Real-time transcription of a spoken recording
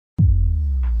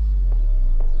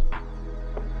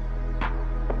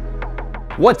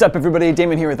What's up everybody,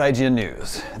 Damon here with IGN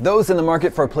News. Those in the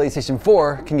market for a PlayStation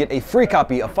 4 can get a free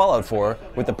copy of Fallout 4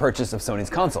 with the purchase of Sony's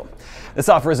console. This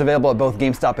offer is available at both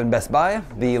GameStop and Best Buy,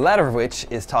 the latter of which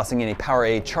is tossing in a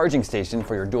PowerA charging station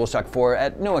for your DualShock 4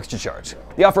 at no extra charge.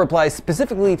 The offer applies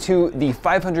specifically to the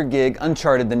 500 gig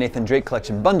Uncharted The Nathan Drake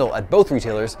Collection bundle at both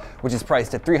retailers, which is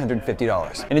priced at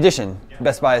 $350. In addition,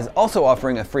 Best Buy is also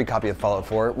offering a free copy of Fallout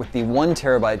 4 with the 1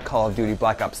 terabyte Call of Duty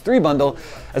Black Ops 3 bundle,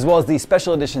 as well as the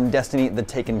special edition Destiny The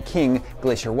Taken King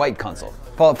Glacier White console.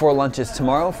 Fallout 4 launches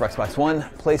tomorrow for Xbox One,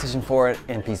 PlayStation 4,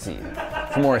 and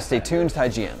PC. For more, stay tuned to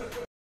IGN.